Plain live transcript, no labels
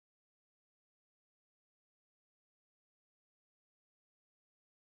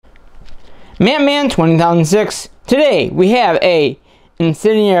Man 2006. Today we have a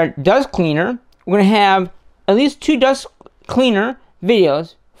Insignia dust cleaner. We're going to have at least 2 dust cleaner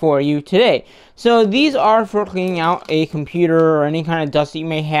videos for you today. So these are for cleaning out a computer or any kind of dust that you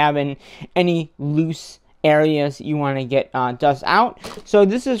may have in any loose areas you want to get dust out. So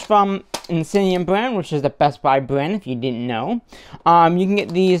this is from Insignia brand, which is the Best Buy brand if you didn't know. You can get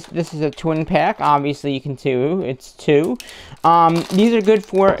these. This is a twin pack. Obviously you can it's 2. These are good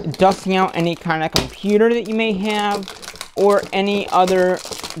for dusting out any kind of computer that you may have or any other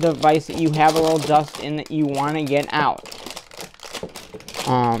device that you have a little dust in that you want to get out.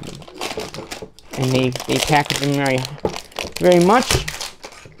 And they package them very much.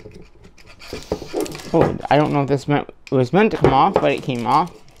 Oh, I don't know if this was meant to come off, but it came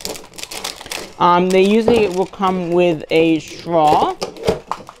off. They usually will come with a straw.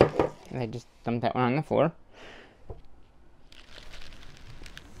 And I just dumped that one on the floor.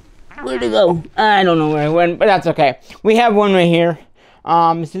 Where'd it go? I don't know where it went, but that's okay. We have one right here.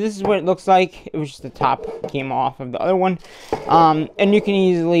 So this is what it looks like. It was just the top came off of the other one. And you can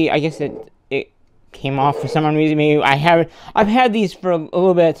easily, I guess it came off for some reason. Maybe I've had these for a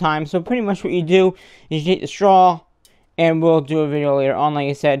little bit of time. So pretty much what you do is you take the straw, and we'll do a video later on. Like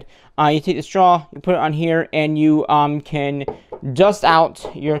I said, you take the straw, you put it on here, and you can dust out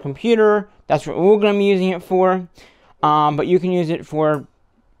your computer. That's what we're going to be using it for. But you can use it for,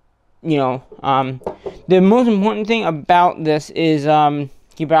 you know, the most important thing about this is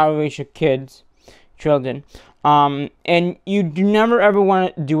keep it out of reach of children. And you do never ever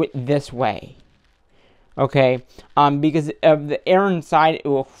want to do it this way. Okay, because of the air inside, it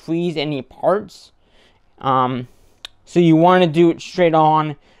will freeze any parts. So you want to do it straight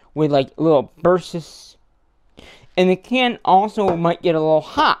on with like little bursts. And the can also might get a little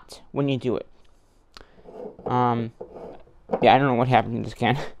hot when you do it. Yeah, I don't know what happened to this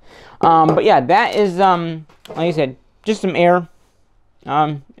can. But yeah, that is, like I said, just some air. If you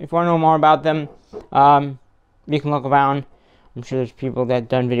want to know more about them, you can look around. I'm sure there's people that have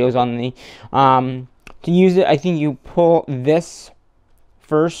done videos on the, to use it, I think you pull this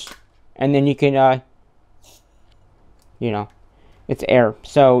first, and then you can, you know, it's air.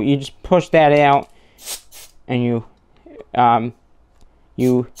 So you just push that out, and you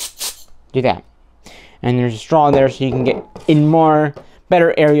do that. And there's a straw there, so you can get in more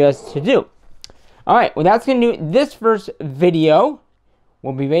better areas to do. Alright, well that's going to do this first video.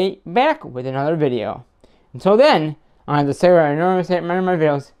 We'll be right back with another video. Until then, I have to say what I normally say in my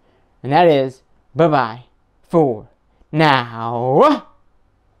videos, and that is, bye-bye for now.